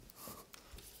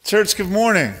Church, good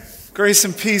morning. Grace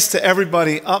and peace to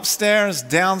everybody upstairs,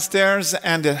 downstairs,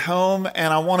 and at home.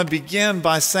 And I want to begin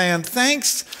by saying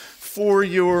thanks for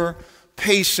your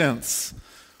patience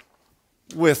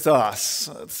with us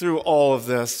through all of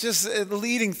this. Just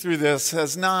leading through this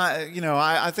has not,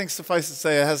 I think suffice to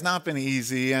say, it has not been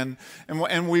easy. And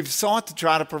we've sought to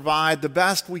try to provide the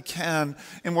best we can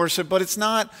in worship, but it's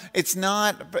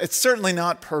certainly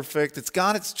not perfect. It's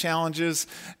got its challenges,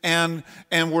 and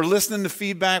we're listening to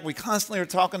feedback. We constantly are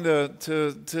talking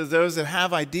to those that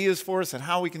have ideas for us and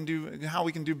how we can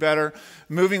do better,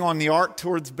 moving on the arc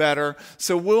towards better.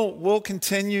 So we'll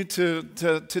continue to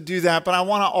do that. But I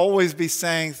want to always be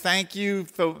saying thank you,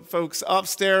 folks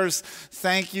upstairs.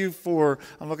 Thank you for,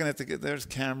 I'm looking at there's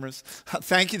cameras.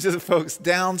 Thank you to the folks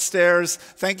downstairs.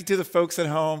 Thank you to the folks at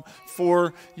home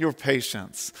for your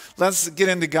patience. Let's get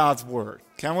into God's Word,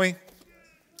 can we?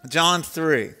 John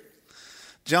chapter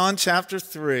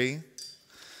 3.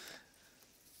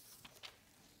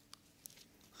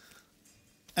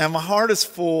 And my heart is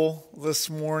full this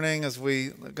morning as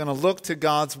we're going to look to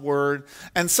God's Word.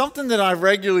 And something that I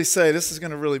regularly say, this is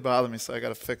going to really bother me, so I got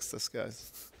to fix this,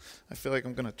 guys. I feel like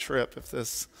I'm going to trip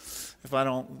if I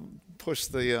don't push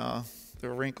the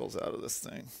wrinkles out of this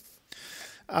thing.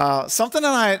 Something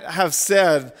that I have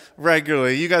said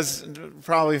regularly, you guys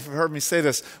probably have heard me say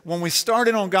this. When we start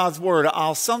in on God's Word,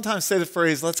 I'll sometimes say the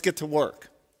phrase, let's get to work.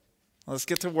 Let's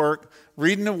get to work,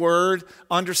 reading the Word,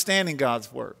 understanding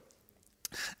God's Word.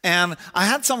 And I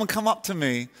had someone come up to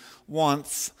me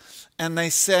once, and they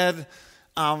said,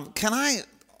 can I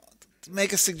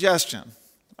make a suggestion?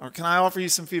 Or can I offer you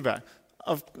some feedback?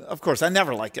 Of course, I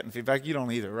never like getting feedback. You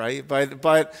don't either, right?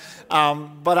 But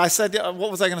I said,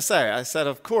 what was I going to say? I said,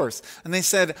 of course. And they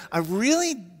said, I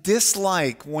really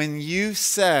dislike when you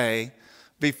say,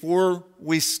 before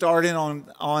we start in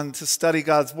on to study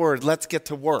God's Word, let's get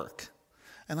to work.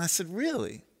 And I said,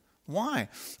 really? Why?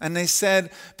 And they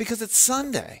said, because it's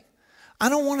Sunday. I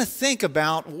don't want to think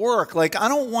about work.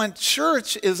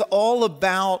 Church is all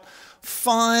about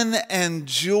fun and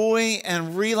joy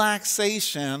and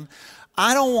relaxation.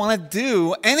 I don't want to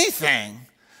do anything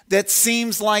that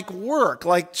seems like work.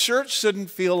 Like church shouldn't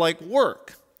feel like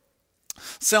work.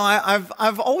 So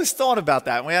I've always thought about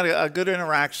that. We had a good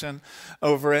interaction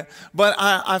over it. But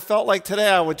I felt like today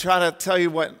I would try to tell you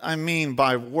what I mean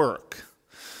by work.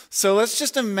 So let's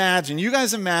just imagine, you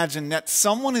guys imagine that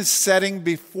someone is setting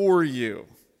before you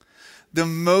the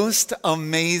most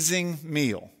amazing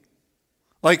meal.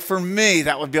 Like for me,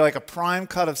 that would be like a prime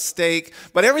cut of steak,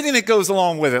 but everything that goes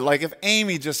along with it. Like if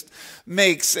Amy just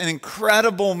makes an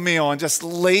incredible meal and just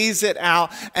lays it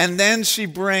out, and then she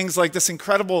brings like this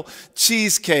incredible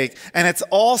cheesecake, and it's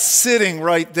all sitting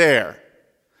right there.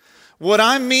 What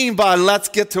I mean by let's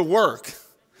get to work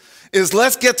is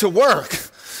let's get to work.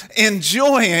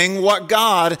 Enjoying what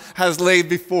God has laid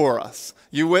before us.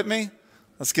 You with me?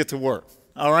 Let's get to work.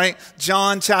 All right?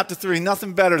 John chapter 3,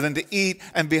 nothing better than to eat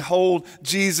and behold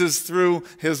Jesus through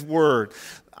his word.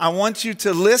 I want you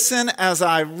to listen as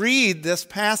I read this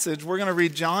passage. We're going to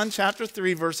read John chapter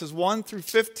 3, verses 1 through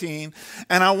 15.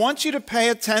 And I want you to pay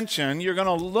attention. You're going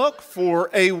to look for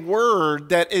a word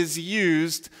that is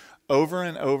used over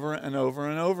and over and over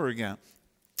and over again.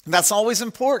 That's always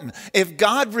important. If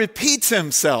God repeats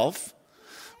himself,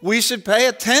 we should pay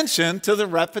attention to the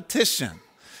repetition.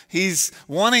 He's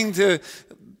wanting to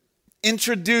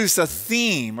introduce a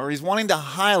theme, or he's wanting to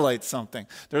highlight something.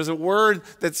 There's a word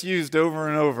that's used over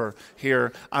and over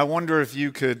here. I wonder if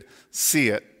you could see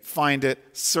it, find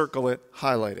it, circle it,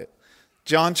 highlight it.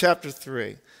 John chapter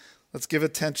 3. Let's give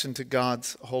attention to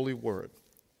God's holy word.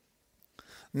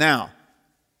 Now,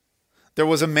 there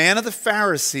was a man of the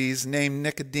Pharisees named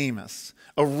Nicodemus,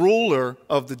 a ruler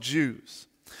of the Jews.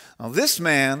 Now, this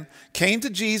man came to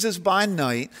Jesus by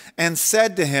night and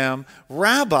said to him,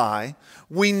 Rabbi,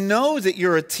 we know that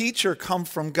you're a teacher come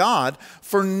from God,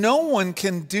 for no one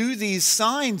can do these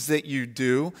signs that you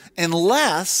do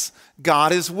unless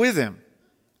God is with him.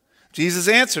 Jesus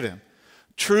answered him,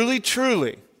 Truly,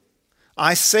 truly,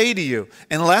 I say to you,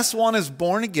 unless one is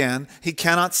born again, he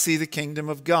cannot see the kingdom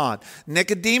of God.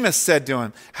 Nicodemus said to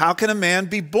him, How can a man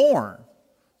be born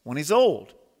when he's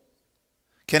old?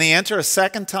 Can he enter a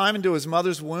second time into his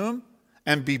mother's womb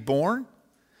and be born?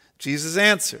 Jesus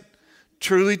answered,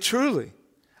 Truly, truly,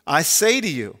 I say to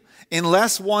you,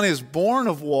 unless one is born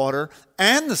of water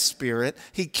and the Spirit,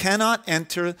 he cannot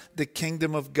enter the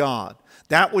kingdom of God.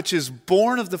 That which is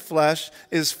born of the flesh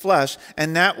is flesh,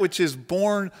 and that which is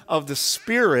born of the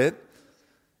Spirit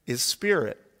is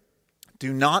spirit.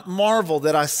 Do not marvel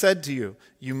that I said to you,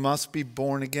 you must be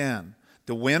born again.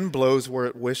 The wind blows where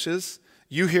it wishes.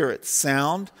 You hear its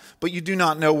sound, but you do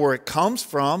not know where it comes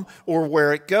from or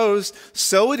where it goes.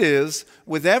 So it is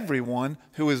with everyone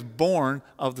who is born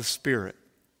of the Spirit."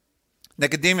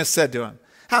 Nicodemus said to him,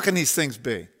 "How can these things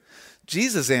be?"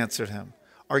 Jesus answered him,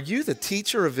 "Are you the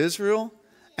teacher of Israel,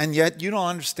 and yet you don't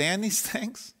understand these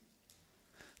things?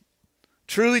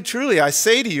 Truly, truly, I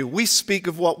say to you, we speak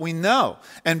of what we know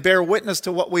and bear witness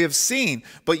to what we have seen,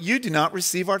 but you do not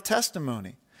receive our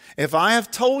testimony. If I have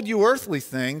told you earthly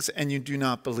things and you do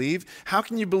not believe, how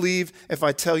can you believe if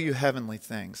I tell you heavenly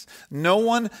things? No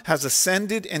one has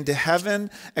ascended into heaven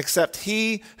except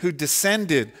he who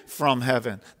descended from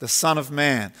heaven, the Son of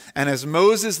Man. And as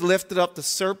Moses lifted up the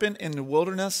serpent in the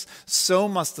wilderness, so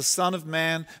must the Son of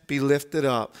Man be lifted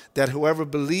up, that whoever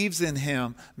believes in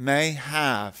him may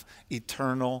have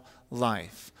eternal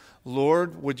life."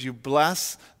 Lord, would you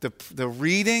bless the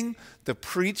reading, the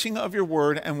preaching of your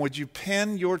word, and would you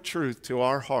pen your truth to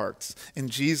our hearts? In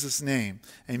Jesus' name,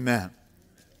 amen.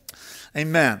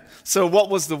 Amen. So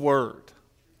what was the word?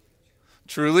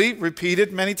 Truly,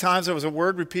 repeated many times. There was a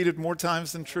word repeated more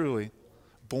times than truly.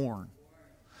 Born.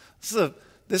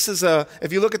 This is a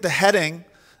if you look at the heading,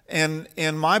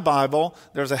 in my Bible,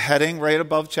 there's a heading right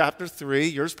above chapter 3.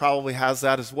 Yours probably has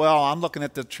that as well. I'm looking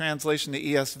at the translation to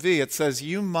ESV. It says,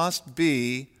 "You must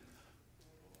be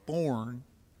born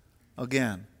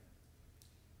again."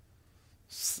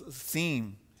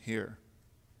 Theme here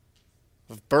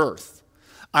of birth.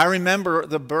 I remember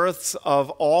the births of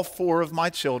all 4 of my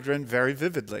children very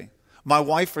vividly. My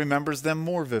wife remembers them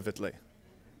more vividly.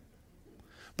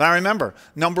 But I remember,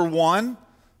 number 1,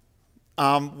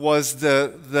 was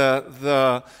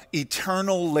the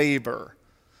eternal labor.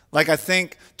 Like I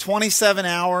think 27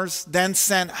 hours, then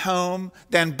sent home,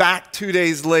 then back 2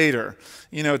 days later,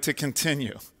 to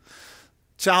continue.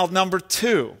 Child number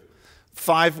 2,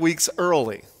 5 weeks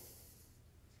early.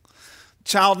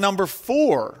 Child number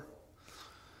 4,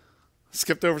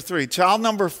 skipped over 3. Child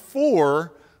number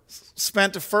 4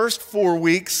 spent the first 4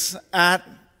 weeks at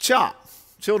CHOP,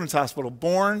 Children's Hospital,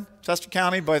 born Chester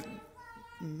County, but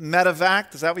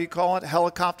medevac, is that what you call it?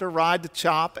 Helicopter ride to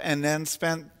CHOP, and then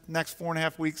spent next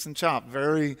 4.5 weeks in CHOP.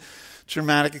 Very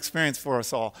traumatic experience for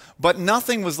us all. But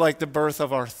nothing was like the birth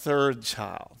of our 3rd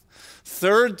child.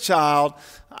 3rd child,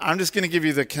 I'm just going to give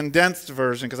you the condensed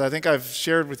version because I think I've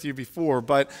shared with you before,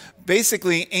 but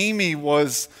basically Amy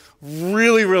was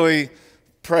really, really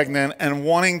pregnant and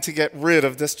wanting to get rid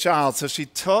of this child. So she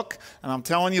took, and I'm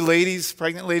telling you ladies,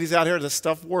 pregnant ladies out here, this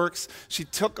stuff works. She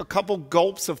took a couple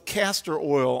gulps of castor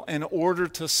oil in order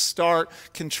to start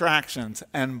contractions.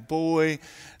 And boy,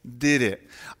 did it.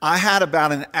 I had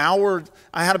about a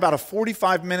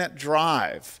 45-minute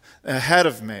drive ahead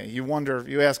of me.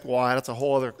 You ask why, that's a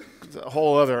whole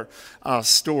other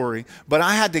story. But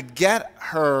I had to get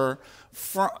her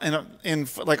in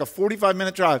like a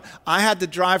 45-minute drive. I had to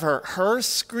drive her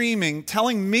screaming,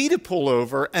 telling me to pull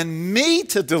over and me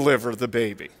to deliver the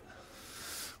baby,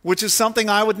 which is something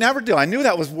I would never do. I knew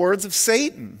that was words of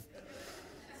Satan.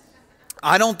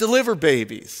 I don't deliver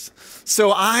babies.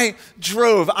 So I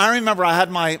drove. I remember I had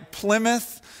my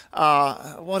Plymouth,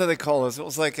 what do they call this? It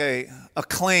was like a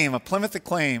Plymouth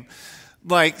Acclaim,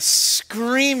 like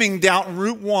screaming down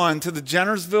Route 1 to the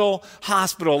Jennersville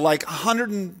Hospital, like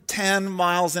 110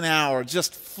 miles an hour,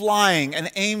 just flying, and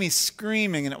Amy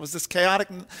screaming, and it was this chaotic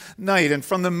night. And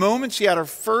from the moment she had her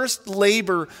first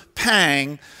labor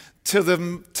pang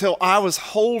till I was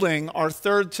holding our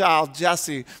 3rd child,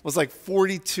 Jesse, was like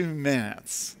 42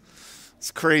 minutes.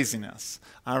 It's craziness.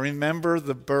 I remember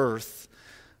the birth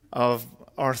of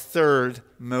our 3rd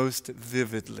most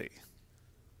vividly.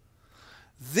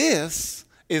 This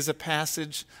is a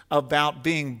passage about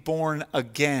being born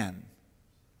again.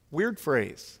 Weird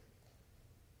phrase.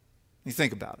 You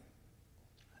think about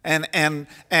it.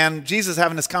 And Jesus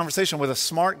having this conversation with a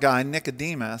smart guy,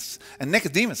 Nicodemus, and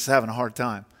Nicodemus is having a hard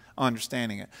time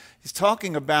understanding it. He's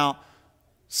talking about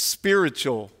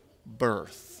spiritual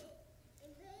birth.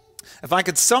 If I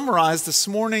could summarize this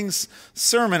morning's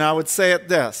sermon, I would say it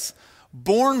this: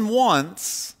 born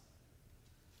once,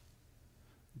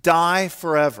 die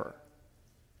forever.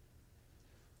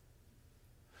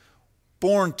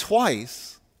 Born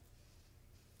twice,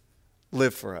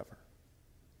 live forever.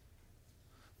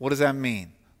 What does that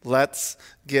mean? Let's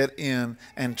get in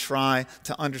and try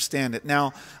to understand it.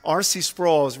 Now, R.C.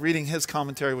 Sproul is reading his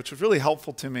commentary, which was really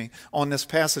helpful to me on this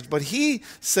passage. But he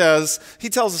tells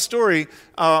a story.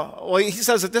 He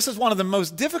says that this is one of the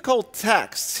most difficult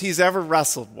texts he's ever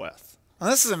wrestled with. Now,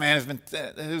 this is a man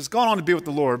who's gone on to be with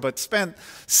the Lord, but spent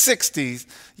 60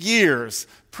 years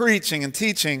preaching and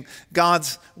teaching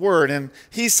God's word. And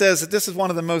he says that this is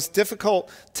one of the most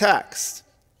difficult texts.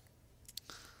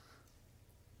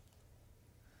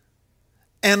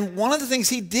 And one of the things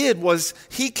he did was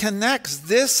he connects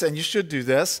this, and you should do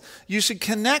this, you should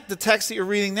connect the text that you're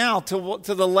reading now to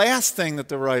the last thing that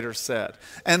the writer said.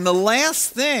 And the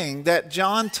last thing that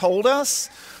John told us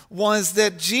was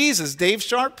that Jesus, Dave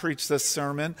Sharp preached this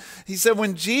sermon, he said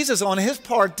when Jesus on his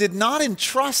part did not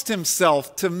entrust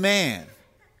himself to man.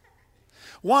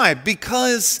 Why?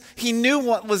 Because he knew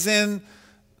what was in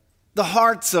the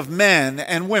hearts of men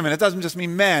and women. It doesn't just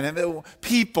mean men,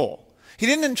 people. He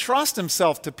didn't entrust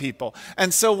himself to people.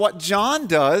 And so what John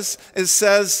does is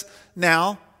says,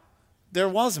 now, there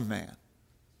was a man.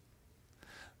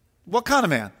 What kind of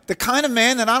man? The kind of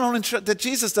man that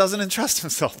Jesus doesn't entrust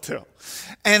himself to.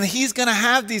 And he's going to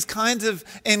have these kinds of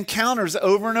encounters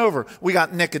over and over. We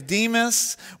got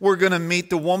Nicodemus. We're going to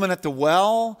meet the woman at the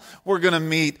well. We're going to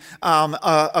meet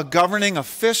a governing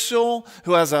official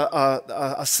who has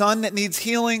a son that needs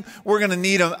healing. We're going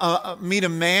to meet a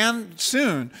man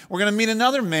soon. We're going to meet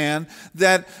another man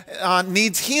that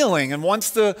needs healing and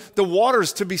wants the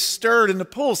waters to be stirred in the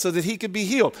pool so that he could be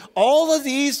healed. All of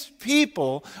these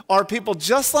people are people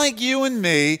just like you and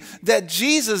me that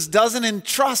Jesus doesn't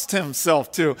entrust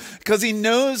himself to because he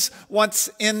knows what's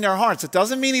in their hearts. It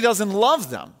doesn't mean he doesn't love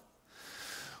them.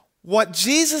 What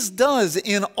Jesus does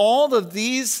in all of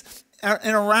these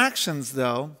interactions,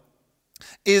 though,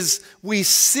 is we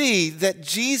see that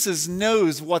Jesus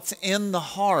knows what's in the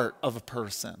heart of a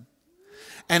person.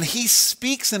 And he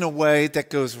speaks in a way that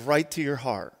goes right to your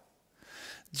heart.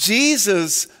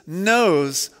 Jesus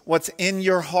knows what's in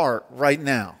your heart right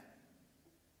now.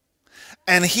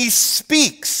 And he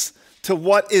speaks to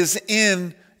what is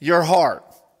in your heart.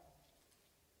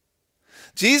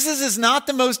 Jesus is not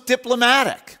the most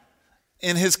diplomatic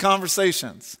in his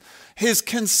conversations. His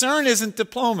concern isn't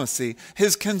diplomacy.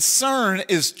 His concern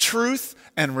is truth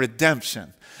and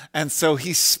redemption. And so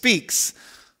he speaks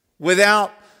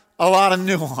without a lot of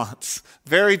nuance,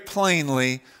 very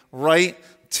plainly, right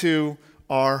to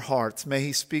our hearts. May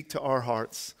he speak to our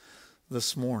hearts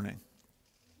this morning.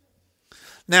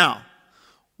 Now,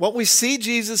 what we see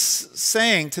Jesus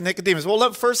saying to Nicodemus,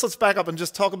 first let's back up and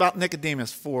just talk about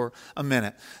Nicodemus for a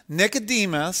minute.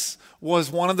 Nicodemus was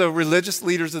one of the religious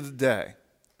leaders of the day.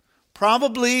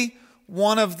 Probably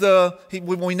one of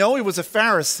we know he was a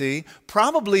Pharisee,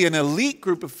 probably an elite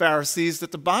group of Pharisees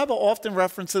that the Bible often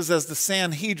references as the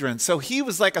Sanhedrin. So he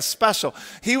was like a special.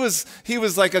 He was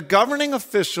like a governing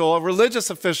official, a religious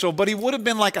official, but he would have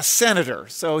been like a senator.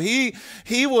 So he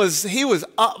was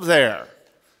up there.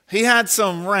 He had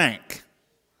some rank,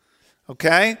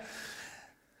 okay?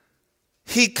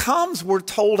 He comes, we're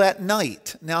told, at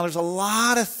night. Now, there's a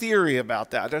lot of theory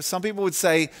about that. Some people would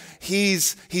say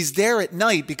he's there at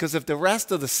night because if the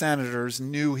rest of the senators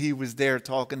knew he was there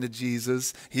talking to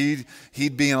Jesus, he'd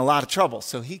be in a lot of trouble.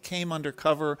 So he came under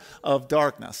cover of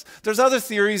darkness. There's other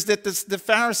theories that the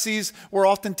Pharisees were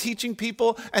often teaching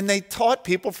people, and they taught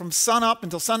people from sun up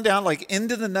until sundown, like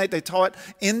into the night. They taught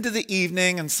into the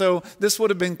evening, and so this would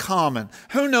have been common.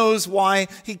 Who knows why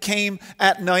he came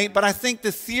at night, but I think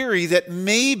the theory that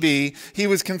maybe he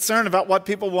was concerned about what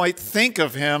people might think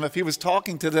of him if he was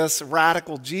talking to this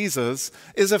radical Jesus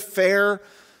is a fair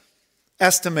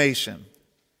estimation.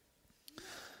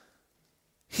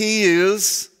 He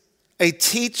is a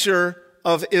teacher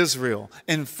of Israel.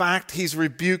 In fact, he's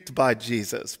rebuked by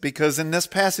Jesus because in this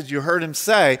passage you heard him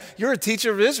say, you're a teacher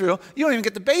of Israel, you don't even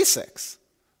get the basics.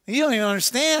 You don't even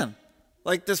understand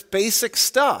like this basic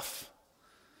stuff.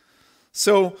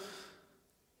 So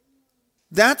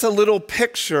that's a little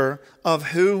picture of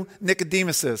who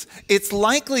Nicodemus is. It's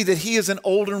likely that he is an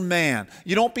older man.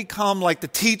 You don't become like the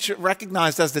teacher,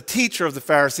 recognized as the teacher of the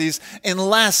Pharisees,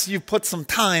 unless you put some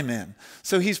time in.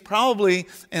 So he's probably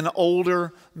an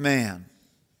older man.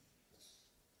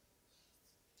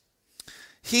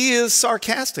 He is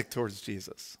sarcastic towards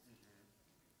Jesus.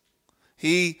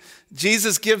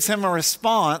 Jesus gives him a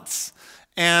response.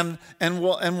 And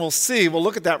we'll see. We'll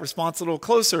look at that response a little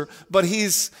closer. But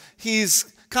he's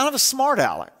kind of a smart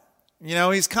aleck. You know,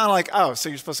 he's kind of like, oh, so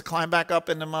you're supposed to climb back up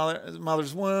into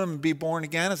mother's womb and be born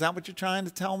again? Is that what you're trying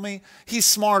to tell me? He's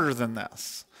smarter than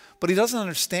this. But he doesn't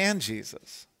understand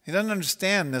Jesus. He doesn't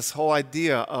understand this whole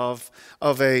idea of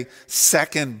a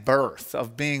second birth,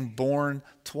 of being born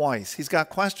twice. He's got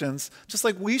questions, just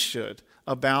like we should,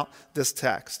 about this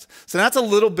text. So that's a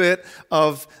little bit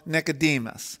of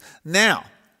Nicodemus. Now,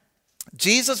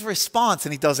 Jesus' response,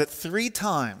 and he does it 3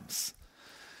 times.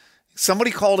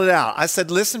 Somebody called it out. I said,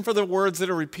 listen for the words that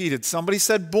are repeated. Somebody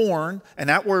said born, and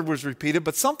that word was repeated,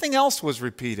 but something else was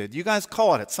repeated. You guys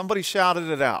caught it. Somebody shouted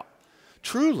it out.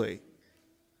 Truly.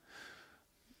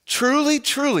 Truly,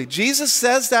 truly. Jesus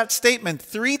says that statement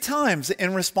 3 times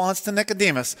in response to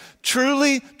Nicodemus.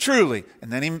 Truly, truly. And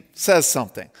then he says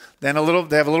something. Then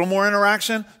they have a little more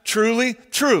interaction. Truly,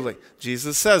 truly.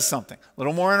 Jesus says something. A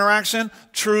little more interaction.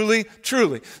 Truly,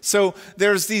 truly. So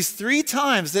there's these 3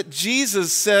 times that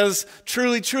Jesus says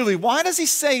truly, truly. Why does he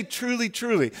say truly,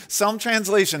 truly? Some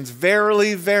translations,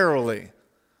 verily, verily.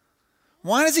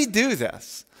 Why does he do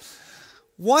this?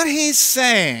 What he's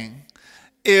saying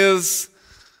is,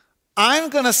 I'm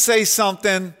going to say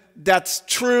something that's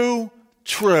true.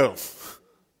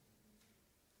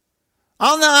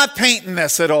 I'm not painting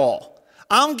this at all.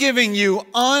 I'm giving you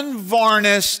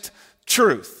unvarnished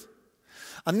truth.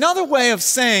 Another way of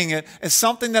saying it is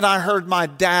something that I heard my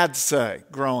dad say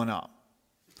growing up.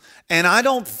 And I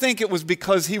don't think it was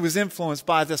because he was influenced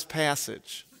by this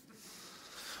passage.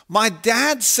 My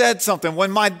dad said something.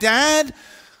 When my dad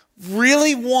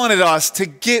really wanted us to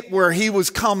get where he was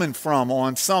coming from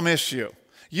on some issue.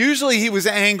 Usually he was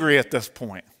angry at this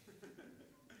point.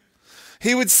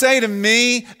 He would say to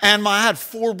me, and I had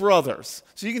 4 brothers,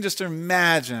 so you can just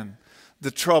imagine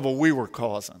the trouble we were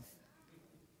causing.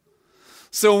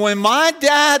 So when my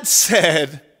dad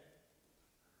said,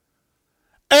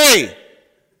 hey,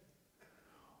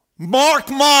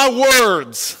 mark my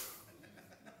words,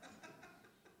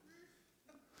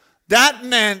 that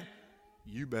meant,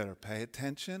 you better pay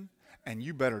attention and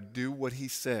you better do what he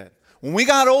said. When we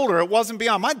got older, it wasn't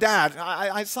beyond. My dad,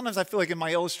 sometimes I feel like in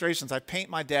my illustrations, I paint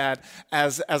my dad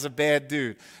as a bad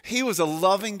dude. He was a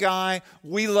loving guy.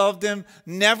 We loved him.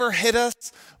 Never hit us,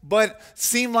 but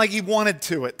seemed like he wanted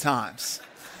to at times.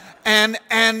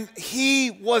 And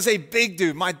he was a big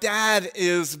dude. My dad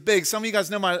is big. Some of you guys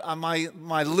know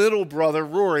my little brother,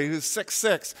 Rory, who's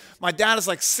 6'6". My dad is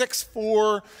like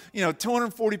 6'4",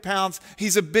 240 pounds.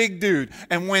 He's a big dude.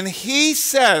 And when he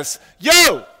says,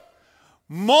 yo,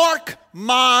 mark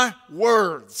my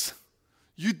words,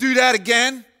 you do that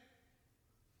again,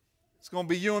 it's going to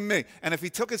be you and me. And if he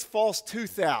took his false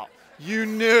tooth out, you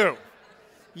knew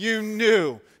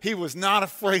he was not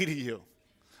afraid of you.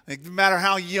 No matter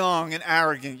how young and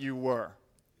arrogant you were.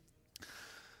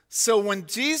 So when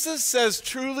Jesus says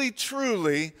truly,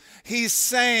 truly, he's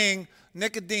saying,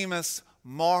 Nicodemus,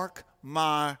 mark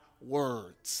my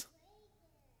words.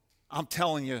 I'm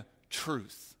telling you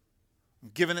truth.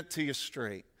 I'm giving it to you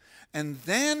straight. And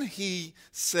then he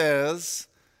says,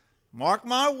 mark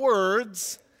my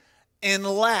words,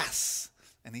 unless.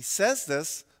 And he says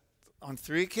this on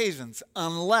 3 occasions.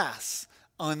 Unless.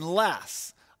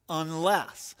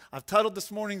 I've titled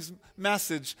this morning's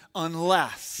message,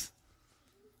 Unless,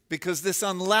 because this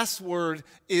unless word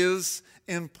is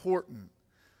important.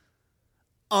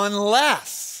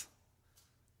 Unless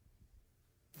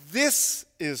this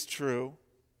is true,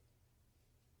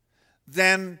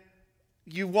 then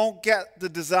you won't get the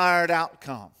desired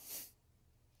outcome.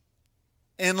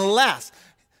 Unless.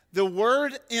 The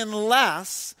word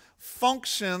unless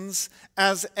functions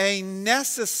as a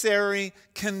necessary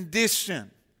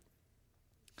condition.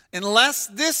 Unless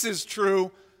this is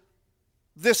true,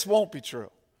 this won't be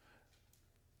true.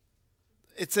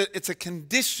 It's a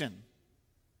condition.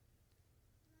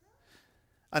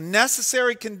 A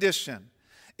necessary condition.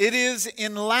 It is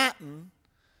in Latin.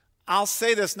 I'll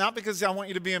say this not because I want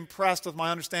you to be impressed with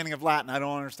my understanding of Latin. I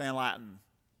don't understand Latin.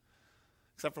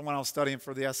 Except for when I was studying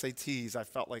for the SATs, I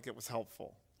felt like it was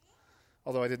helpful.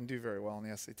 Although I didn't do very well in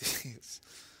the SATs.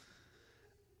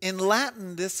 In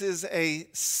Latin, this is a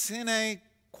sine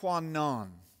qua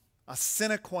non. A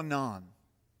sine qua non.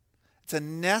 It's a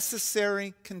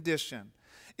necessary condition.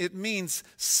 It means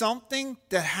something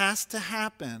that has to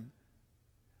happen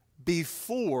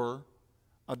before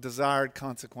a desired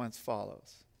consequence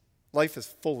follows. Life is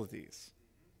full of these.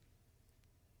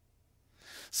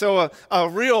 So a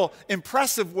real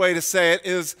impressive way to say it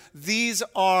is these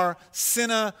are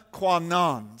sine qua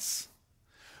nons.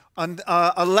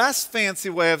 A less fancy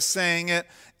way of saying it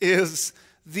is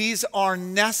these are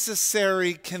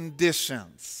necessary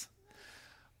conditions.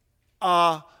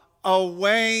 A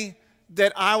way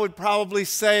that I would probably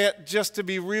say it, just to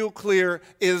be real clear,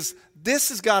 is this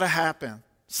has got to happen.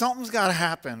 Something's got to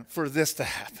happen for this to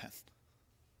happen.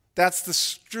 That's the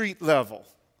street level.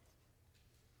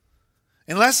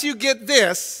 Unless you get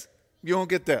this, you won't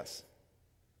get this.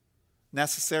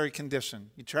 Necessary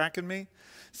condition. You tracking me?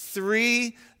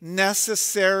 3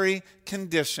 necessary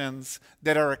conditions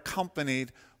that are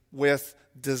accompanied with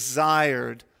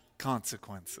desired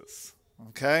consequences.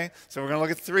 Okay, so we're going to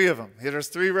look at three of them. There's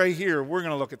three right here. We're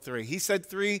going to look at three. He said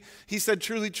three. He said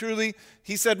truly, truly.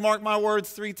 He said mark my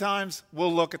words 3 times.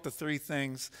 We'll look at the 3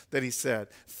 things that he said.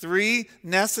 3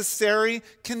 necessary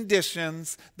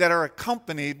conditions that are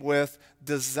accompanied with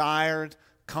desired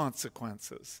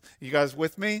consequences. You guys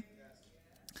with me?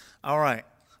 All right.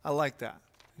 I like that.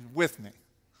 With me.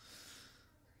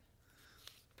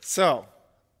 So,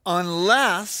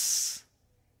 unless...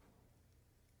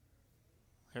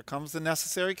 Here comes the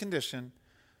necessary condition.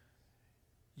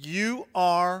 You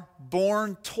are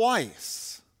born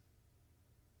twice.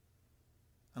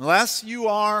 Unless you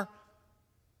are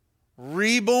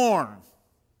reborn,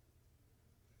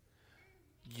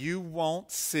 you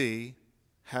won't see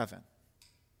heaven.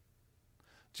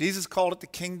 Jesus called it the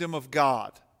kingdom of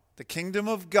God. The kingdom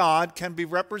of God can be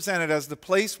represented as the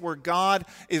place where God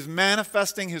is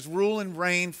manifesting his rule and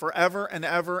reign forever and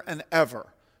ever and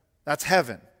ever. That's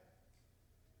heaven.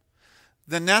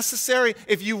 The necessary,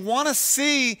 if you want to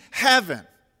see heaven,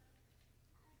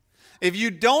 if you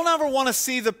don't ever want to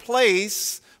see the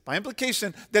place, by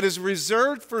implication, that is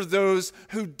reserved for those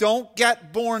who don't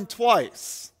get born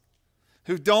twice,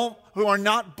 who are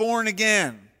not born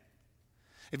again.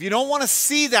 If you don't want to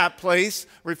see that place,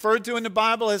 referred to in the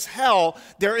Bible as hell,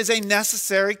 there is a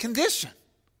necessary condition.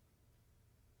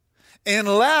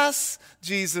 Unless,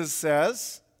 Jesus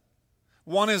says,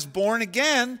 one is born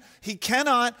again, he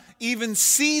cannot even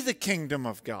see the kingdom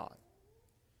of God.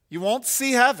 You won't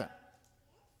see heaven.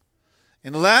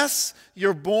 Unless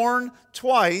you're born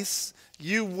twice,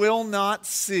 you will not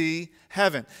see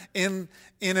heaven. In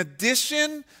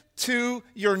addition to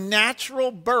your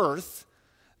natural birth,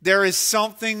 there is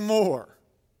something more.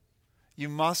 You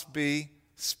must be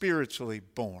spiritually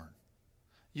born.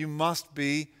 You must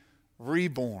be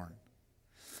reborn.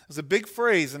 There's a big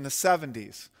phrase in the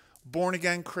 70s.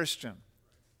 Born-again Christian.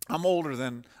 I'm older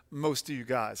than most of you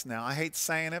guys now. I hate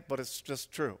saying it, but it's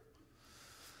just true.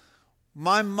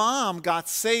 My mom got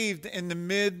saved in the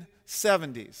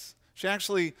mid-70s. She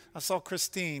actually, I saw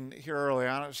Christine here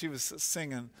earlier. She was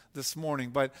singing this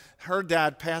morning, but her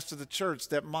dad pastored the church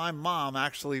that my mom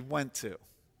actually went to.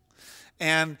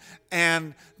 And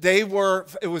it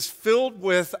was filled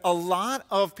with a lot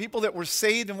of people that were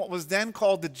saved in what was then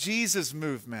called the Jesus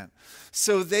movement.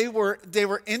 So they were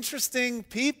interesting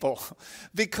people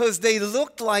because they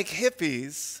looked like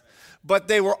hippies, but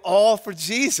they were all for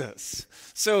Jesus.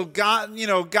 So God,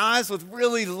 guys with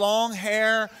really long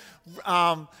hair,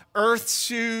 earth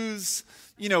shoes,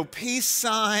 peace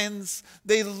signs.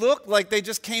 They looked like they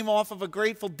just came off of a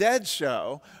Grateful Dead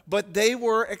show, but they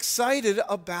were excited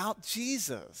about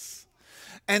Jesus.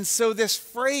 And so this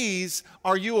phrase,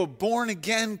 "Are you a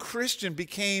born-again Christian?"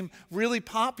 became really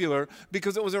popular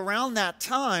because it was around that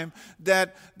time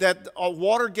that a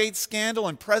Watergate scandal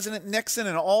and President Nixon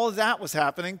and all of that was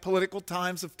happening, political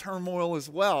times of turmoil as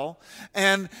well.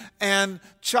 And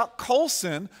Charles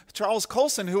Colson,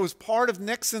 who was part of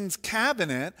Nixon's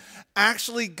cabinet,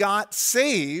 actually got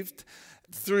saved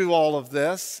through all of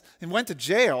this and went to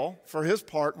jail for his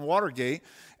part in Watergate.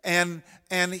 And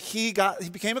he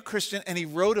became a Christian, and he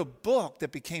wrote a book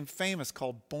that became famous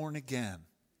called Born Again.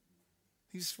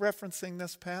 He's referencing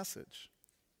this passage.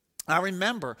 I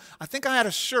remember, I think I had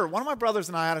a shirt. One of my brothers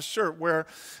and I had a shirt where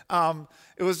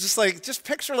it was just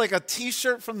picture like a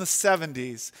T-shirt from the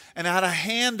 70s, and it had a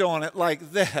hand on it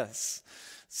like this.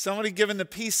 Somebody giving the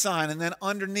peace sign, and then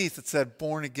underneath it said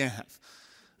Born Again.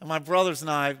 And my brothers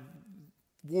and I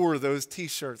wore those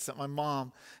T-shirts that my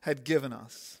mom had given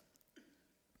us.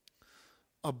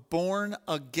 A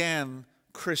born-again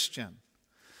Christian.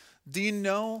 Do you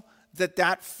know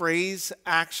that phrase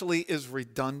actually is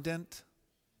redundant?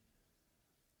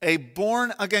 A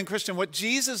born-again Christian. What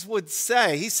Jesus would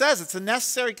say, he says it's a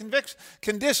necessary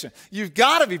condition. You've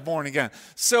got to be born again.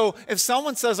 So if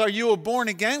someone says, "Are you a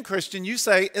born-again Christian?" you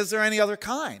say, "Is there any other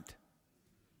kind?"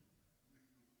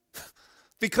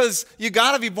 Because you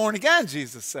got to be born again,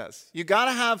 Jesus says. You got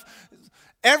to have,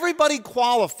 everybody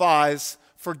qualifies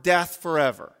for death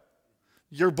forever.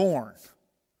 You're born.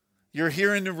 You're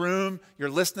here in the room. You're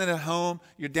listening at home.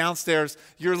 You're downstairs.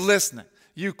 You're listening.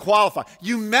 You qualify.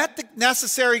 You met the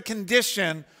necessary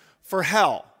condition for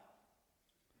hell.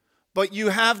 But you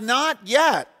have not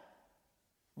yet,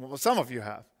 well, some of you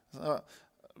have,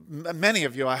 many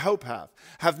of you I hope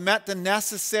have met the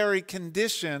necessary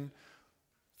condition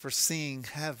for seeing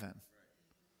heaven.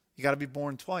 You got to be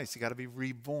born twice. You got to be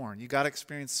reborn. You got to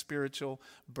experience spiritual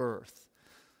birth.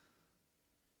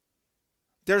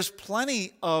 There's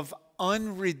plenty of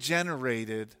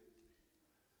unregenerated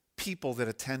people that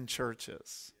attend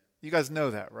churches. You guys know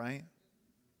that, right?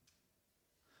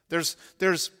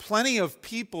 There's plenty of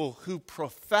people who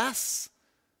profess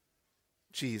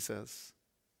Jesus,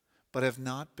 but have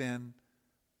not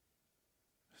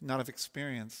have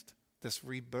experienced this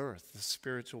rebirth, this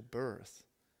spiritual birth.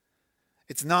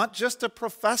 It's not just a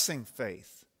professing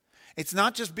faith. It's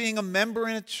not just being a member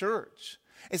in a church.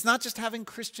 It's not just having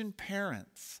Christian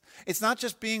parents. It's not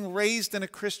just being raised in a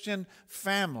Christian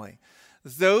family.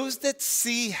 Those that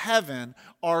see heaven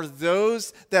are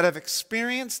those that have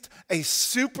experienced a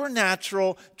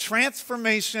supernatural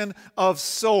transformation of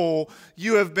soul.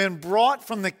 You have been brought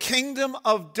from the kingdom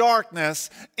of darkness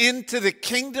into the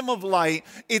kingdom of light.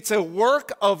 It's a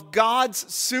work of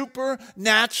God's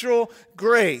supernatural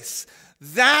grace.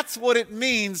 That's what it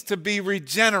means to be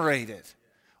regenerated.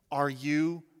 Are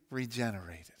you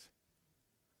regenerated?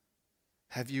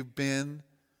 Have you been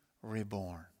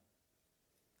reborn?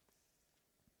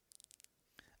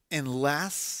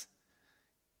 Unless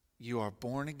you are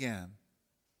born again,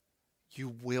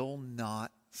 you will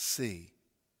not see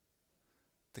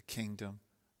the kingdom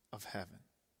of heaven.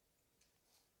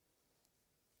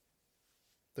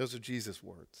 Those are Jesus'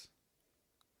 words.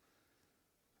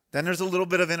 Then there's a little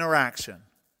bit of interaction.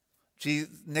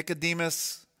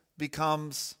 Nicodemus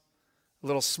becomes a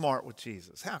little smart with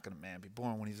Jesus. How can a man be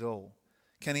born when he's old?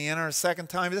 Can he enter a second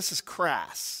time? This is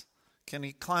crass. Can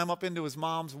he climb up into his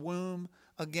mom's womb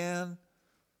again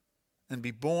and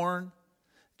be born?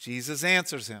 Jesus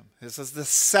answers him. This is the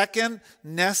second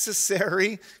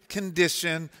necessary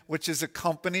condition, which is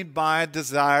accompanied by a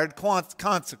desired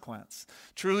consequence.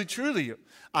 Truly, truly,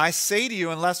 I say to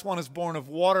you, unless one is born of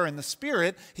water and the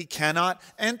Spirit, he cannot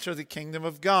enter the kingdom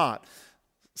of God.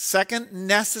 Second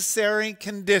necessary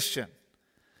condition.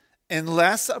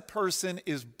 Unless a person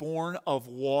is born of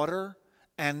water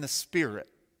and the Spirit.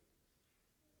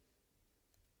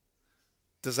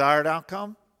 Desired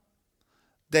outcome?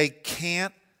 They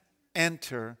can't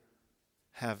enter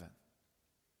heaven.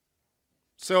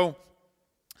 So,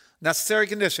 necessary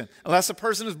condition. Unless a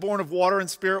person is born of water and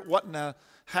Spirit, what in the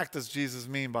heck does Jesus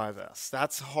mean by this?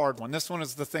 That's a hard one. This one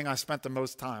is the thing I spent the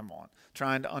most time on,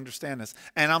 trying to understand this.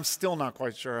 And I'm still not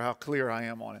quite sure how clear I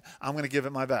am on it. I'm going to give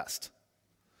it my best.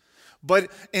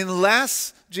 But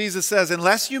unless, Jesus says,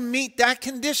 unless you meet that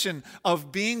condition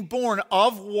of being born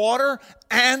of water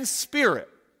and Spirit,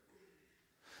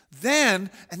 then,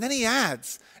 and then he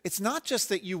adds, it's not just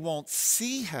that you won't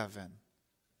see heaven.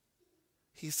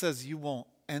 He says you won't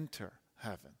enter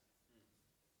heaven.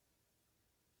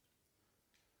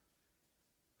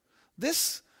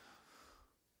 This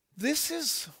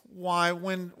is why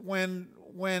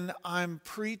when I'm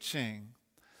preaching,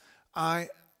 I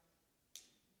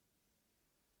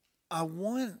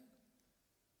want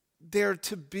there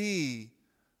to be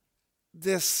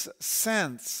this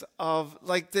sense of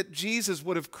like that Jesus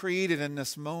would have created in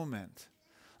this moment.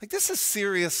 Like, this is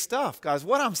serious stuff, guys.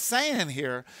 What I'm saying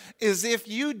here is if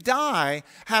you die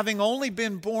having only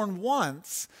been born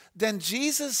once, then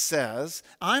Jesus says,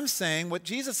 I'm saying what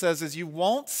Jesus says is you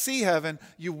won't see heaven,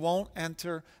 you won't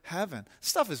enter heaven.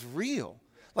 Stuff is real.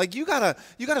 Like, you gotta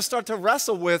start to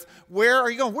wrestle with, where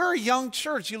are you going? We're a young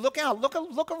church. You look out,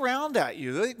 look around at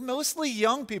you. Mostly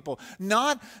young people.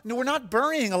 We're not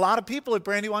burying a lot of people at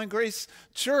Brandywine Grace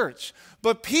Church,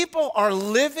 but people are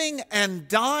living and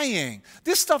dying.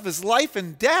 This stuff is life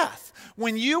and death.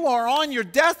 When you are on your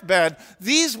deathbed,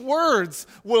 these words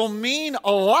will mean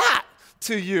a lot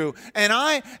to you. And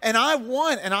I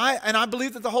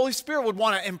believe that the Holy Spirit would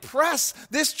want to impress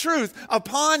this truth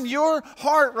upon your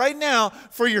heart right now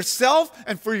for yourself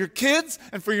and for your kids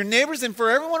and for your neighbors and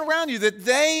for everyone around you, that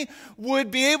they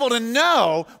would be able to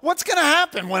know what's going to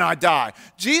happen when I die.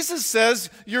 Jesus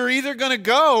says you're either going to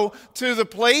go to the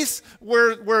place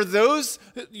where those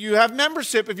you have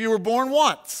membership if you were born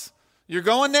once. You're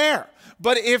going there.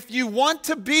 But if you want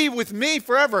to be with me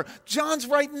forever, John's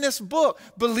writing this book.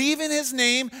 Believe in his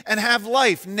name and have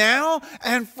life now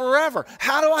and forever.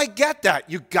 How do I get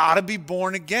that? You've got to be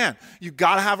born again. You've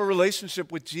got to have a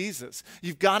relationship with Jesus.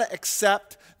 You've got to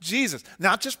accept Jesus.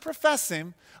 Not just profess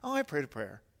him. Oh, I prayed a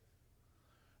prayer.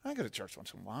 I go to church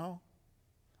once in a while.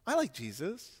 I like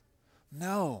Jesus.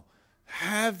 No.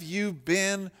 Have you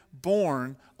been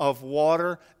born of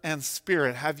water and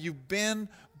Spirit? Have you been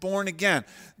born again?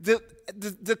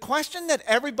 The question that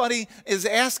everybody is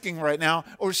asking right now,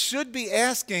 or should be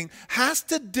asking, has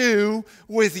to do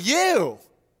with you.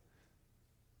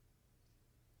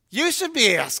 You should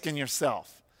be asking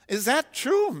yourself, is that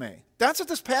true of me? That's what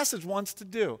this passage wants to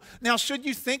do. Now, should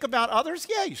you think about others?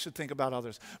 Yeah, you should think about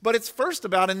others. But it's first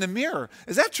about in the mirror.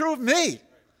 Is that true of me?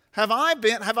 Have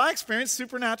I experienced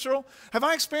supernatural? Have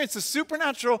I experienced the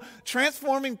supernatural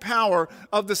transforming power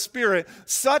of the Spirit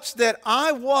such that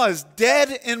I was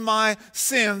dead in my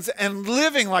sins and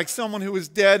living like someone who was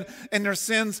dead in their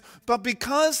sins, but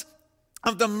because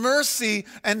of the mercy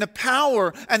and the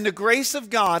power and the grace of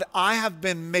God, I have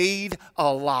been made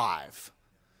alive.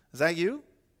 Is that you?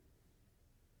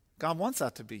 God wants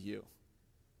that to be you.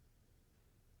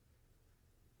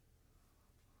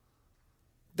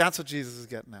 That's what Jesus is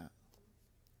getting at.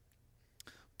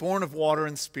 Born of water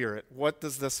and spirit. What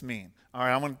does this mean? All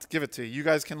right, I'm going to give it to you. You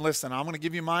guys can listen. I'm going to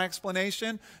give you my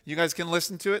explanation. You guys can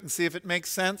listen to it and see if it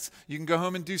makes sense. You can go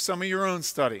home and do some of your own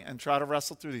study and try to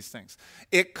wrestle through these things.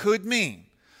 It could mean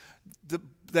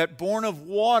that born of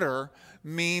water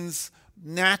means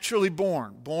naturally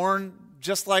born. Born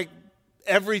just like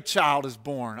every child is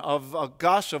born of a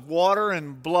gush of water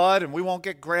and blood, and we won't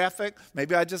get graphic.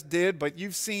 Maybe I just did, but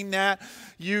you've seen that.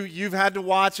 You've had to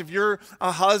watch, if you're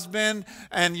a husband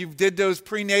and you did those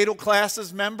prenatal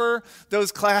classes, remember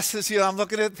those classes? I'm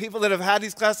looking at people that have had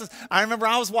these classes. I remember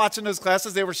I was watching those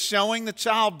classes. They were showing the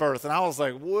childbirth, and I was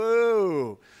like,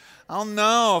 whoa, I don't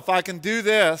know if I can do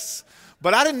this.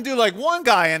 But I didn't do like one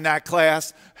guy in that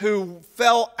class who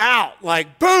fell out,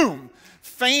 like boom,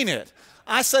 fainted.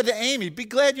 I said to Amy, be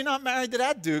glad you're not married to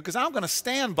that dude because I'm going to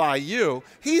stand by you.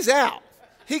 He's out.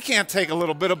 He can't take a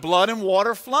little bit of blood and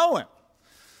water flowing.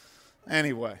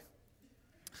 Anyway,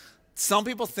 some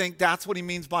people think that's what he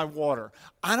means by water.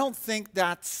 I don't think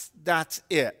that's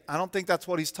it. I don't think that's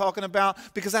what he's talking about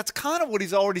because that's kind of what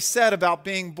he's already said about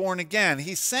being born again.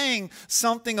 He's saying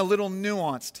something a little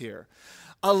nuanced here.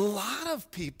 A lot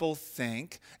of people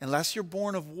think, unless you're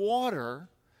born of water,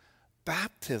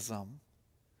 baptism,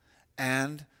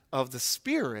 and of the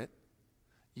Spirit,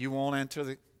 you won't enter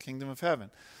the kingdom of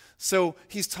heaven. So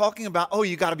he's talking about,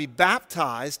 you got to be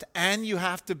baptized and you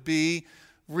have to be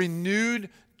renewed,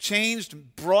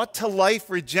 changed, brought to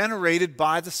life, regenerated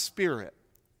by the Spirit.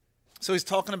 So he's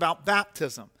talking about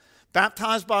baptism.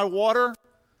 Baptized by water,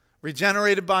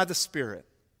 regenerated by the Spirit.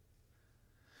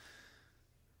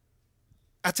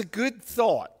 That's a good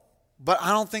thought, but I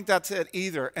don't think that's it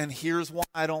either. And here's why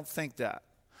I don't think that.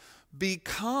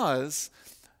 Because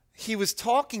he was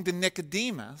talking to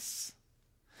Nicodemus,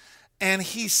 and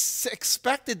he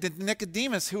expected that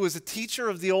Nicodemus, who was a teacher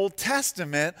of the Old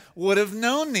Testament, would have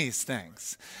known these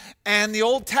things. And the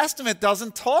Old Testament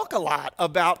doesn't talk a lot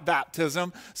about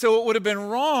baptism, so it would have been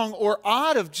wrong or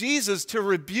odd of Jesus to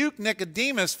rebuke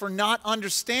Nicodemus for not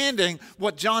understanding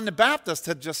what John the Baptist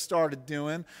had just started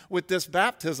doing with this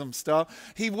baptism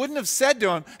stuff. He wouldn't have said to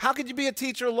him, how could you be a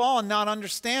teacher of law and not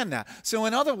understand that? So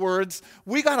in other words,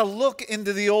 we got to look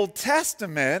into the Old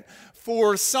Testament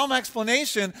for some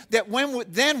explanation that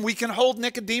then we can hold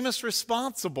Nicodemus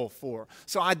responsible for.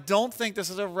 So I don't think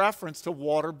this is a reference to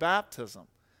water baptism.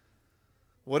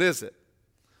 What is it?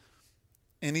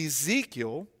 In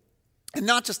Ezekiel, and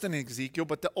not just in Ezekiel,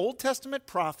 but the Old Testament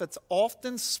prophets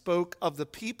often spoke of the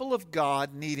people of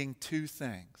God needing two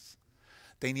things.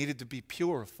 They needed to be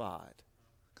purified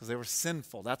because they were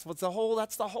sinful. That's the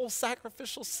whole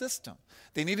sacrificial system.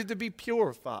 They needed to be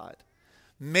purified,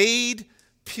 made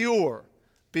pure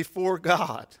before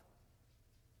God.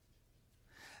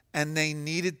 And they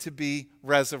needed to be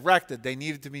resurrected. They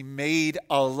needed to be made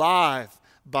alive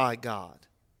by God.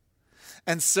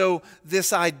 And so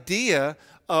this idea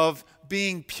of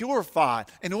being purified,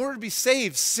 in order to be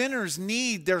saved, sinners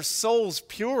need their souls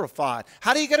purified.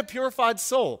 How do you get a purified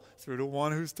soul? Through the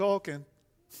one who's talking.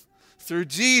 Through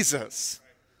Jesus.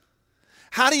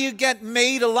 How do you get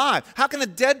made alive? How can a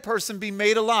dead person be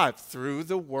made alive? Through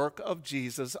the work of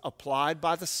Jesus applied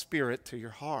by the Spirit to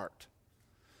your heart.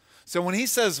 So when he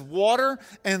says water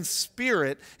and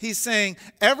spirit, he's saying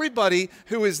everybody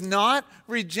who is not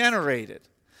regenerated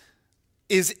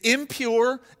is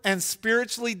impure and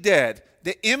spiritually dead.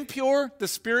 The impure, the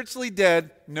spiritually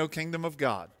dead, no kingdom of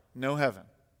God, no heaven.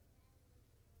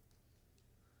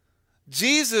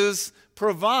 Jesus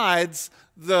provides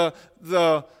the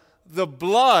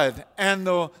blood and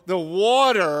the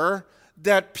water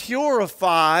that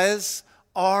purifies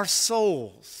our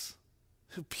souls,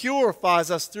 who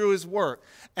purifies us through his work,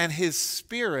 and his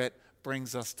Spirit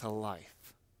brings us to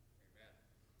life.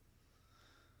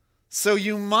 So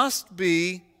you must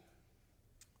be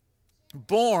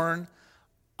born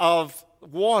of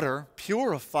water,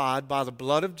 purified by the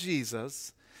blood of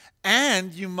Jesus,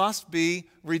 and you must be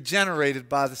regenerated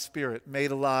by the Spirit,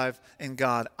 made alive in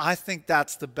God. I think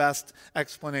that's the best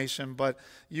explanation, but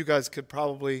you guys could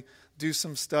probably do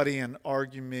some study and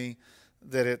argue me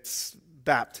that it's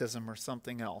baptism or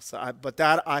something else. But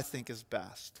that I think is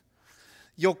best.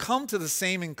 you'll come to the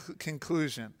same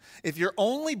conclusion. If you're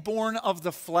only born of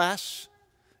the flesh,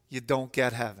 you don't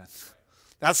get heaven.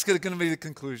 That's going to be the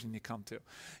conclusion you come to.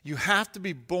 You have to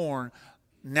be born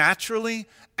naturally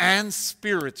and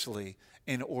spiritually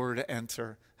in order to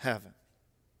enter heaven.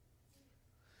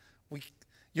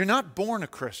 You're not born a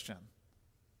Christian.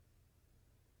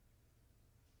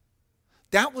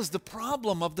 That was the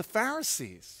problem of the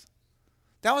Pharisees.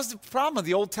 That was the problem of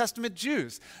the Old Testament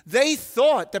Jews. They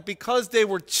thought that because they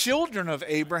were children of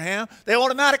Abraham, they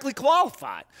automatically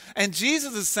qualified. And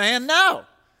Jesus is saying, no,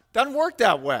 doesn't work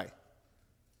that way.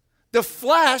 The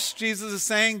flesh, Jesus is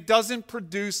saying, doesn't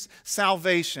produce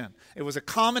salvation. It was a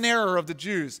common error of the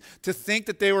Jews to think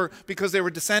that because they were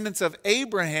descendants of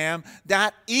Abraham,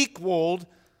 that equaled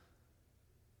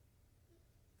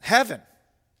heaven.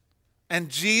 And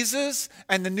Jesus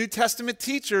and the New Testament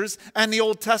teachers and the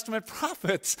Old Testament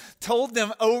prophets told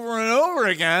them over and over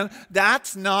again,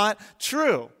 that's not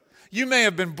true. You may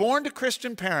have been born to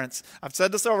Christian parents. I've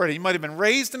said this already. You might have been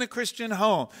raised in a Christian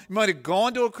home. You might have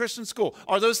gone to a Christian school.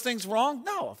 Are those things wrong?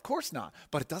 No, of course not.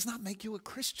 But it does not make you a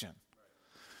Christian.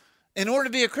 In order to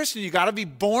be a Christian, you got to be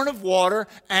born of water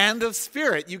and of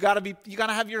spirit. You got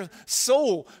to have your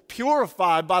soul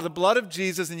purified by the blood of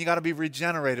Jesus, and you got to be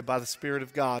regenerated by the Spirit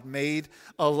of God, made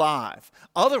alive.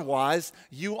 Otherwise,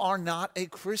 you are not a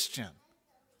Christian.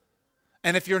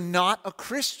 And if you're not a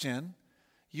Christian,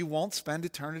 you won't spend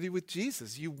eternity with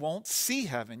Jesus. You won't see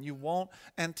heaven. You won't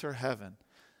enter heaven.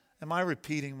 Am I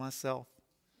repeating myself?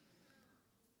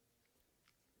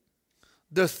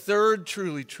 The third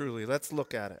truly, let's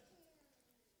look at it.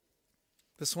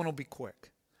 This one will be quick.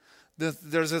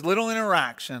 There's a little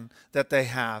interaction that they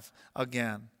have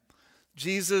again.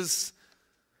 Jesus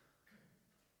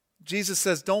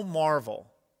says, don't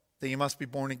marvel that you must be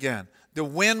born again. The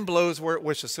wind blows where it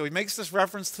wishes. So he makes this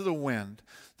reference to the wind.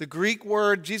 The Greek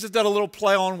word, Jesus did a little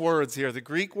play on words here. The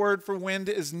Greek word for wind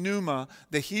is pneuma.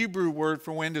 The Hebrew word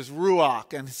for wind is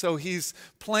ruach. And so he's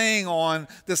playing on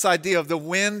this idea of the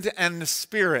wind and the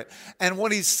spirit. And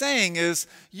what he's saying is,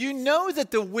 you know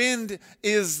that the wind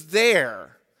is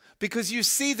there because you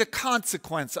see the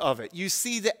consequence of it. You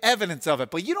see the evidence of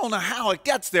it, but you don't know how it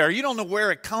gets there. You don't know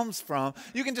where it comes from.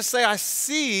 You can just say, I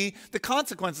see the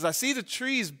consequences. I see the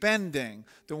trees bending,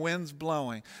 the wind's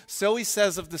blowing. So he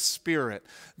says of the Spirit.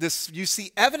 You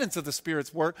see evidence of the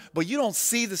Spirit's work, but you don't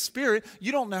see the Spirit.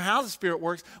 You don't know how the Spirit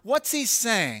works. What's he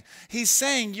saying? He's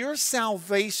saying your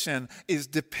salvation is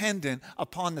dependent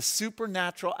upon the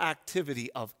supernatural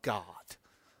activity of God.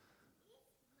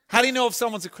 How do you know if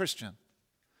someone's a Christian?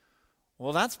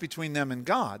 Well, that's between them and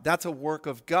God. That's a work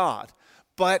of God.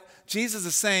 But Jesus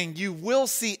is saying you will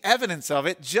see evidence of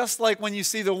it, just like when you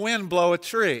see the wind blow a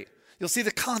tree. You'll see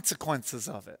the consequences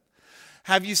of it.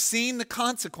 Have you seen the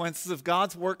consequences of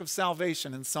God's work of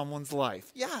salvation in someone's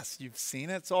life? Yes, you've seen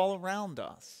it. It's all around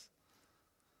us.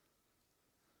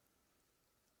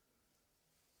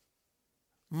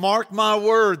 Mark my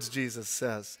words, Jesus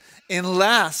says.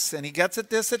 Unless, and he gets at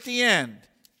this at the end,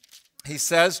 he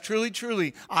says,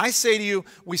 truly, I say to you,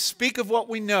 we speak of what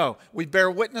we know. We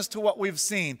bear witness to what we've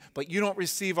seen, but you don't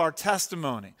receive our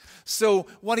testimony. So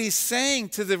what he's saying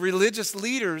to the religious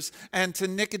leaders and to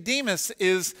Nicodemus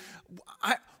is,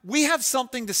 we have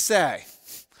something to say.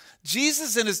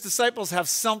 Jesus and his disciples have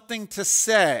something to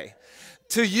say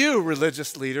to you,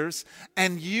 religious leaders,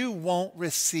 and you won't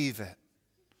receive it.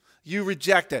 You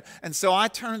reject it. And so I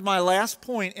turned my last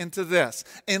point into this.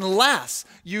 Unless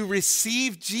you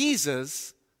receive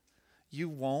Jesus, you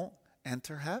won't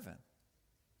enter heaven.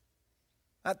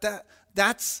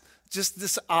 That's just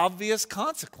this obvious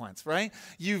consequence, right?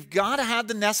 You've got to have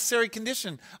the necessary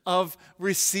condition of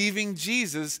receiving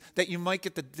Jesus that you might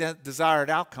get the desired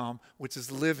outcome, which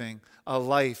is living a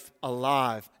life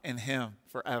alive in him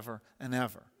forever and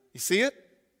ever. You see it?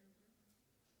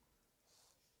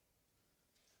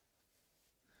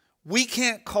 We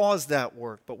can't cause that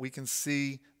work, but we can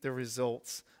see the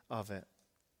results of it.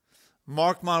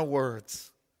 Mark my words.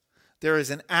 There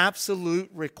is an absolute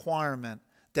requirement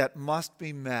that must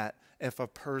be met if a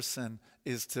person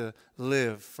is to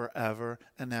live forever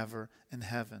and ever in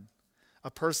heaven. A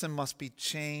person must be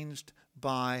changed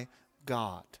by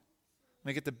God. Let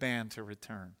me get the band to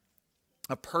return.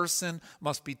 A person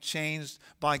must be changed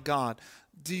by God.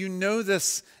 Do you know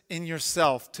this in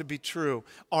yourself to be true?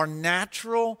 Our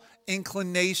natural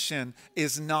inclination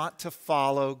is not to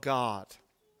follow God.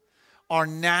 Our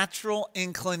natural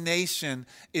inclination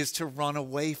is to run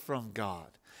away from God.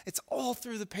 It's all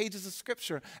through the pages of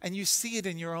Scripture, and you see it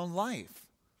in your own life.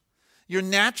 Your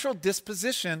natural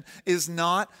disposition is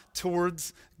not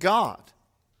towards God.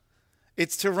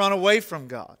 It's to run away from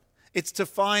God. It's to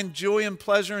find joy and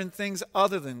pleasure in things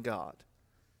other than God.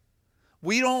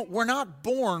 We're not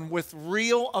born with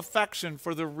real affection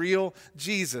for the real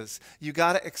Jesus. You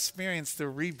got to experience the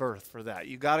rebirth for that.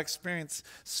 You got to experience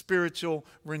spiritual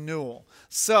renewal.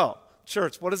 So,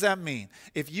 church, what does that mean?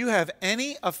 If you have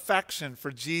any affection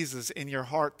for Jesus in your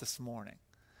heart this morning,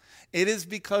 it is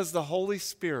because the Holy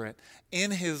Spirit,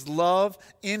 in His love,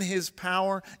 in His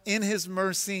power, in His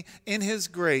mercy, in His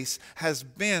grace, has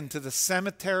been to the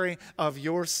cemetery of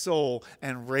your soul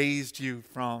and raised you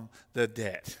from the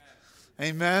dead.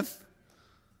 Amen?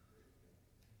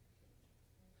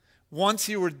 Once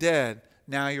you were dead,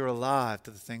 now you're alive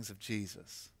to the things of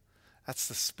Jesus. That's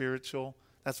the spiritual.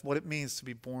 That's what it means to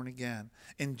be born again.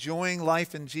 Enjoying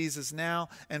life in Jesus now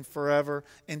and forever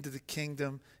into the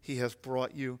kingdom He has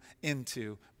brought you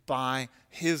into by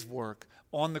His work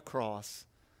on the cross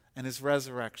and His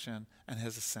resurrection and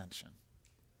His ascension.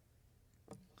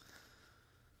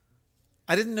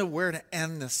 I didn't know where to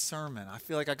end this sermon. I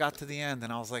feel like I got to the end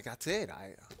and I was like, that's it.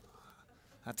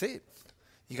 That's it.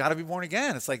 You got to be born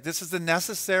again. It's like this is the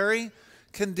necessary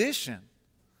condition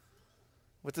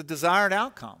with the desired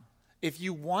outcome. If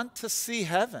you want to see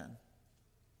heaven,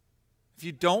 if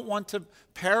you don't want to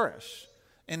perish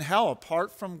in hell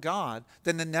apart from God,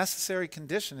 then the necessary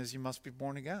condition is you must be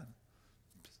born again.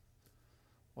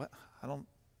 What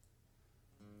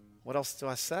else do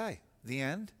I say? The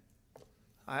end?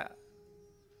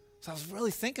 So I was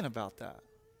really thinking about that.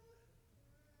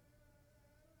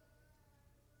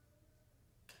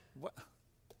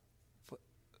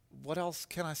 What else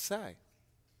can I say?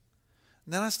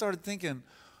 And then I started thinking,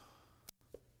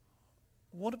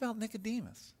 what about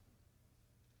Nicodemus?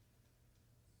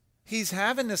 He's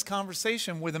having this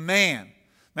conversation with a man.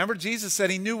 Remember, Jesus said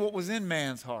He knew what was in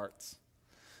man's hearts.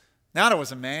 Now there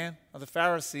was a man of the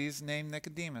Pharisees named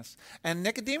Nicodemus. And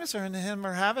Nicodemus and him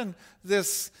are having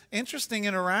this interesting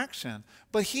interaction.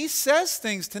 But he says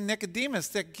things to Nicodemus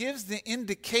that gives the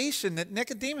indication that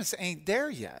Nicodemus ain't there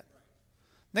yet.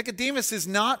 Nicodemus is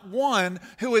not one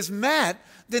who has met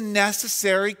the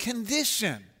necessary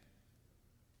condition.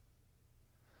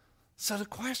 So the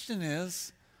question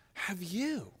is, have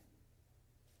you?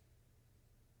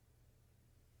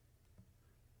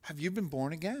 Have you been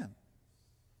born again?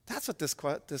 That's what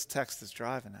this text is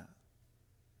driving at.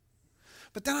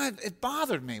 But then it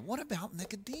bothered me. What about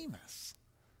Nicodemus?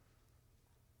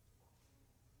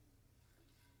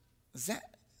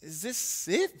 Is this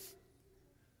it?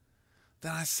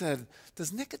 Then I said,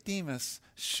 does Nicodemus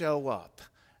show up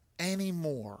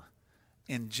anymore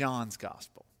in John's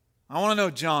gospel? I want to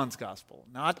know John's gospel.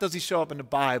 Not does he show up in the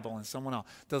Bible and someone else.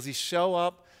 Does he show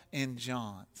up in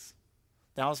John's?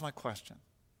 That was my question.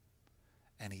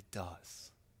 And he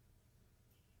does.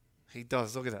 He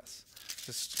does. Look at this.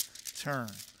 Just turn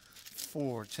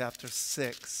forward. Chapter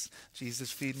 6,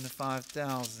 Jesus feeding the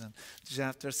 5,000.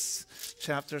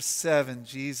 Chapter 7,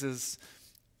 Jesus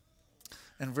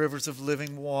and rivers of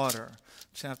living water.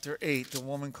 Chapter 8, the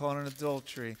woman caught in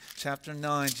adultery. Chapter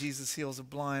 9, Jesus heals a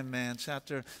blind man.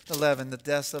 Chapter 11, the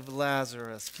death of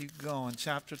Lazarus. Keep going.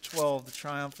 Chapter 12, the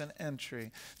triumphant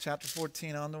entry. Chapter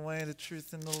 14, on the way to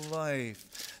truth and the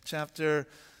life. Chapter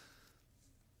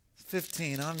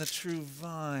 15, I'm the true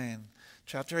vine.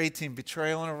 Chapter 18,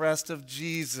 betrayal and arrest of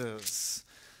Jesus.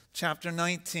 Chapter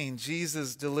 19,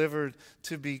 Jesus delivered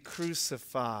to be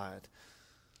crucified.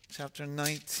 Chapter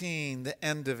 19, the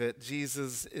end of it,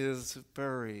 Jesus is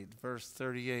buried. Verse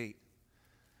 38.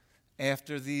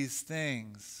 After these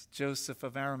things, Joseph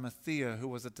of Arimathea, who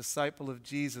was a disciple of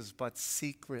Jesus, but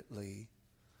secretly,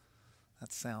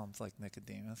 that sounds like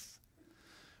Nicodemus,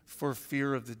 for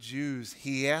fear of the Jews,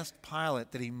 he asked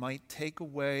Pilate that he might take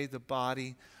away the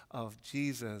body of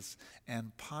Jesus,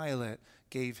 and Pilate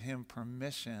gave him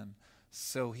permission,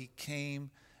 so he came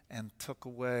and took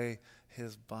away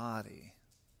his body.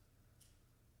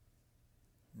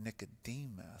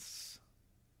 Nicodemus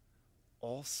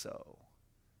also,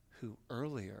 who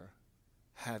earlier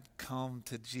had come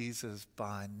to Jesus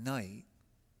by night,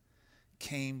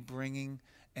 came bringing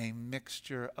a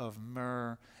mixture of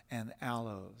myrrh and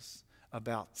aloes,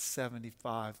 about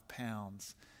 75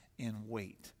 pounds in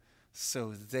weight.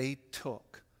 So they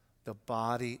took the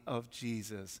body of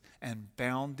Jesus and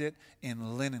bound it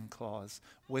in linen cloths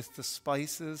with the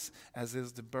spices, as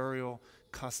is the burial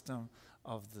custom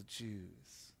of the Jews.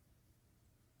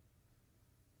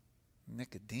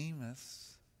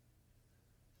 Nicodemus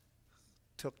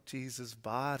took Jesus'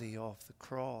 body off the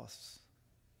cross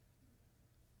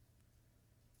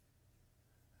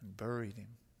and buried him.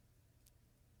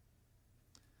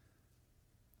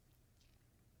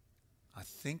 I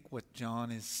think what John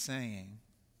is saying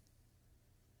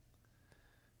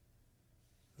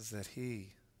is that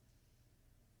he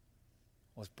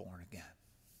was born again.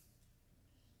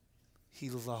 He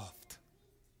loved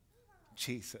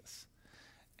Jesus.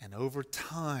 And over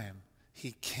time,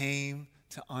 he came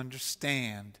to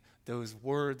understand those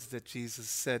words that Jesus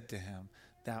said to him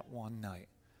that one night.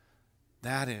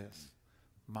 That is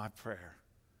my prayer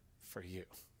for you.